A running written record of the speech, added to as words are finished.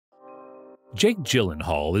Jake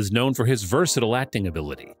Gyllenhaal is known for his versatile acting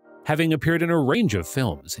ability, having appeared in a range of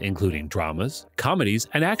films, including dramas, comedies,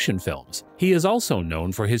 and action films. He is also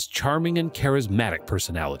known for his charming and charismatic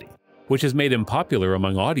personality, which has made him popular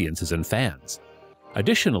among audiences and fans.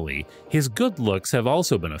 Additionally, his good looks have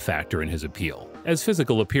also been a factor in his appeal, as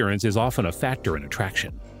physical appearance is often a factor in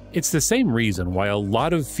attraction. It's the same reason why a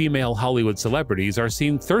lot of female Hollywood celebrities are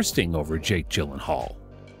seen thirsting over Jake Gyllenhaal.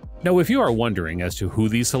 Now, if you are wondering as to who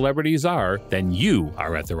these celebrities are, then you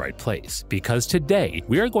are at the right place, because today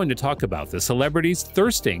we are going to talk about the celebrities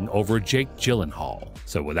thirsting over Jake Gyllenhaal.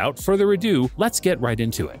 So without further ado, let's get right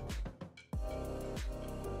into it.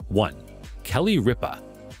 1. Kelly Ripa.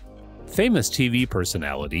 Famous TV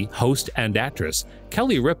personality, host, and actress,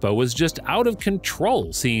 Kelly Ripa was just out of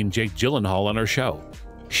control seeing Jake Gyllenhaal on her show.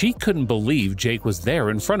 She couldn't believe Jake was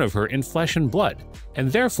there in front of her in flesh and blood,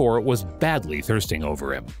 and therefore was badly thirsting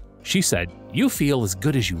over him. She said, "You feel as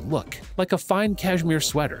good as you look, like a fine cashmere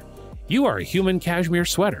sweater. You are a human cashmere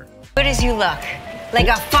sweater." Good as you look, like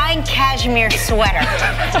a fine cashmere sweater.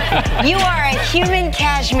 You are a human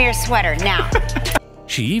cashmere sweater now.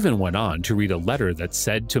 She even went on to read a letter that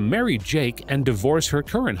said to marry Jake and divorce her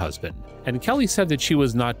current husband, and Kelly said that she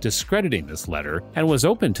was not discrediting this letter and was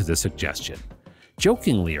open to the suggestion.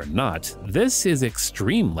 Jokingly or not, this is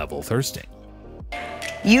extreme level thirsting.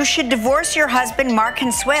 You should divorce your husband, Mark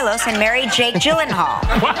Consuelos, and marry Jake Gyllenhaal.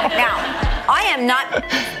 Now, I am not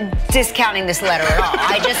discounting this letter at all.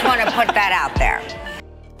 I just want to put that out there.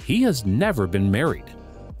 He has never been married.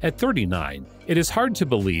 At 39, it is hard to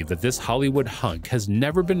believe that this Hollywood hunk has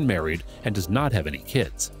never been married and does not have any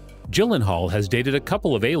kids. Gyllenhaal has dated a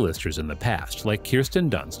couple of A-listers in the past, like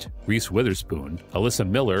Kirsten Dunst, Reese Witherspoon, Alyssa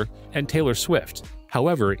Miller, and Taylor Swift.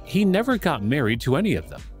 However, he never got married to any of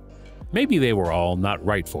them. Maybe they were all not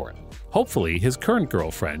right for him. Hopefully, his current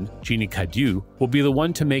girlfriend, Jeannie Cadieux, will be the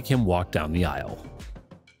one to make him walk down the aisle.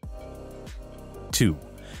 2.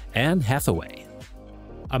 Anne Hathaway.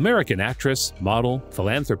 American actress, model,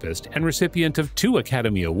 philanthropist, and recipient of 2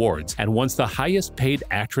 Academy Awards, and once the highest-paid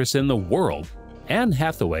actress in the world, Anne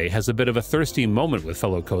Hathaway has a bit of a thirsty moment with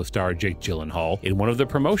fellow co-star Jake Gyllenhaal in one of the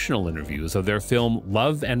promotional interviews of their film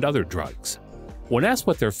Love and Other Drugs. When asked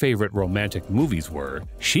what their favorite romantic movies were,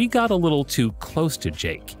 she got a little too close to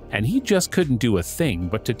Jake, and he just couldn't do a thing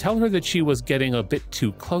but to tell her that she was getting a bit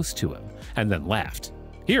too close to him, and then laughed.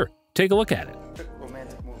 Here, take a look at it.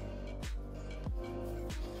 Romantic movie.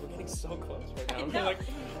 We're getting so close right now. I'm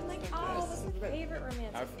like, oh, what's your favorite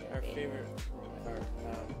romantic movie? Our favorite.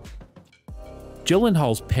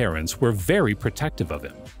 Gyllenhaal's parents were very protective of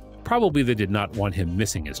him. Probably they did not want him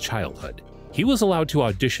missing his childhood. He was allowed to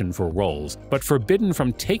audition for roles, but forbidden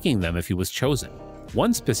from taking them if he was chosen.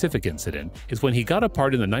 One specific incident is when he got a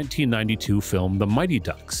part in the 1992 film The Mighty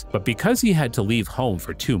Ducks, but because he had to leave home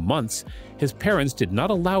for 2 months, his parents did not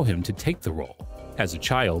allow him to take the role. As a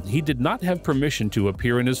child, he did not have permission to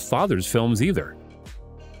appear in his father's films either.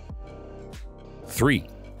 3.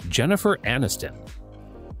 Jennifer Aniston.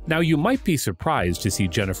 Now, you might be surprised to see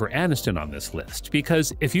Jennifer Aniston on this list,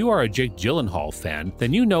 because if you are a Jake Gyllenhaal fan,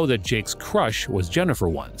 then you know that Jake's crush was Jennifer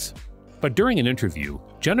once. But during an interview,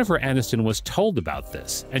 Jennifer Aniston was told about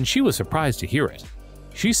this, and she was surprised to hear it.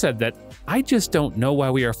 She said that, "I just don't know why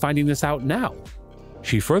we are finding this out now."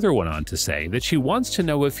 She further went on to say that she wants to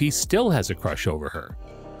know if he still has a crush over her.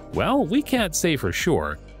 Well, we can't say for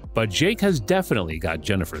sure, but Jake has definitely got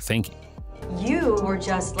Jennifer thinking. You were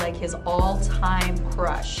just like his all-time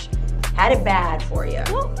crush. Had it bad for you.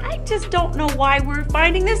 Well, I just don't know why we're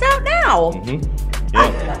finding this out now.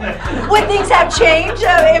 Yeah. When things have changed.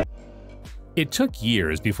 It took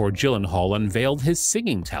years before Gyllenhaal unveiled his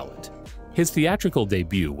singing talent. His theatrical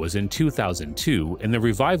debut was in 2002 in the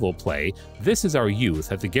revival play This Is Our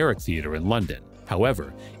Youth at the Garrick Theatre in London.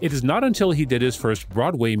 However, it is not until he did his first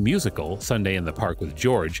Broadway musical, Sunday in the Park with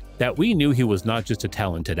George, that we knew he was not just a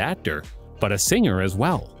talented actor, but a singer as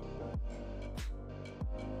well.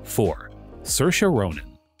 4. Saoirse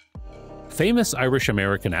Ronan. Famous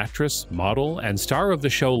Irish-American actress, model, and star of the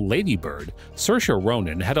show Lady Bird, Saoirse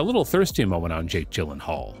Ronan had a little thirsty moment on Jake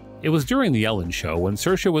Gyllenhaal. It was during The Ellen Show when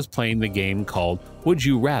Saoirse was playing the game called Would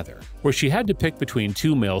You Rather, where she had to pick between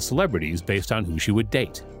 2 male celebrities based on who she would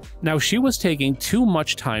date. Now, she was taking too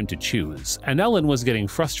much time to choose, and Ellen was getting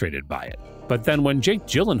frustrated by it. But then when Jake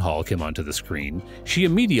Gyllenhaal came onto the screen, she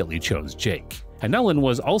immediately chose Jake, and Ellen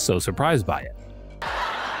was also surprised by it.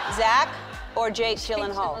 Zach or Jake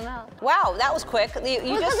Gyllenhaal? Wow, that was quick.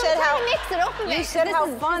 You just said how you said how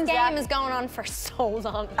fun this Zach game is going on for so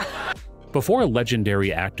long. Before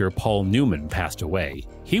legendary actor Paul Newman passed away,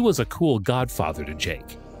 he was a cool godfather to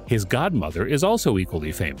Jake. His godmother is also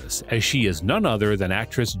equally famous, as she is none other than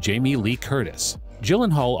actress Jamie Lee Curtis.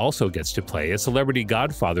 Gyllenhaal also gets to play a celebrity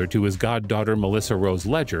godfather to his goddaughter Melissa Rose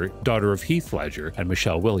Ledger, daughter of Heath Ledger and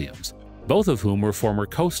Michelle Williams, both of whom were former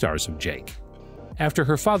co-stars of Jake. After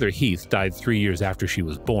her father Heath died 3 years after she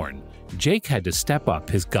was born, Jake had to step up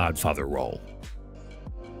his godfather role.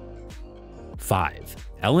 5.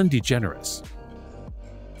 Ellen DeGeneres.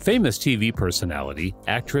 Famous TV personality,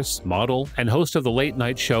 actress, model, and host of the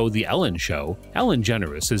late-night show The Ellen Show, Ellen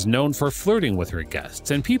DeGeneres is known for flirting with her guests,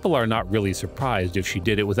 and people are not really surprised if she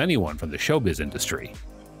did it with anyone from the showbiz industry.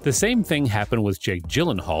 The same thing happened with Jake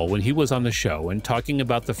Gyllenhaal when he was on the show and talking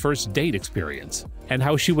about the first date experience, and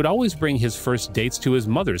how she would always bring his first dates to his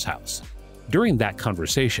mother's house. During that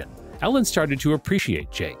conversation, Ellen started to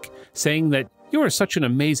appreciate Jake, saying that "You are such an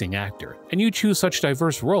amazing actor, and you choose such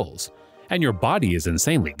diverse roles, and your body is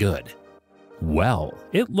insanely good." Well,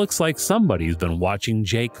 it looks like somebody's been watching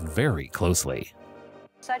Jake very closely.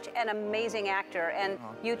 Such an amazing actor, and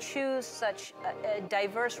you choose such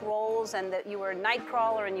diverse roles, and that you were a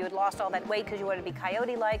Nightcrawler and you had lost all that weight because you wanted to be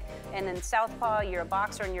Coyote-like, and in Southpaw you're a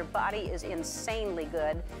boxer and your body is insanely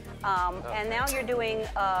good, and now you're doing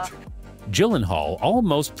Gyllenhaal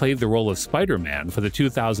almost played the role of Spider-Man for the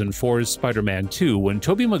 2004's Spider-Man 2 when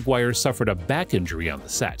Tobey Maguire suffered a back injury on the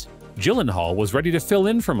set. Gyllenhaal was ready to fill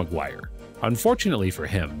in for Maguire. Unfortunately for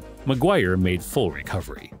him, Maguire made full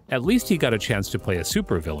recovery. At least he got a chance to play a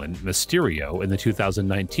supervillain, Mysterio, in the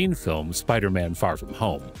 2019 film Spider-Man Far From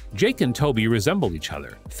Home. Jake and Tobey resemble each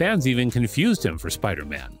other. Fans even confused him for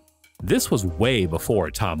Spider-Man. This was way before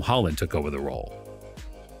Tom Holland took over the role.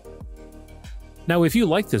 Now, if you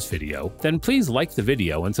like this video, then please like the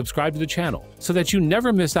video and subscribe to the channel so that you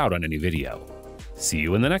never miss out on any video. See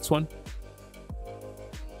you in the next one.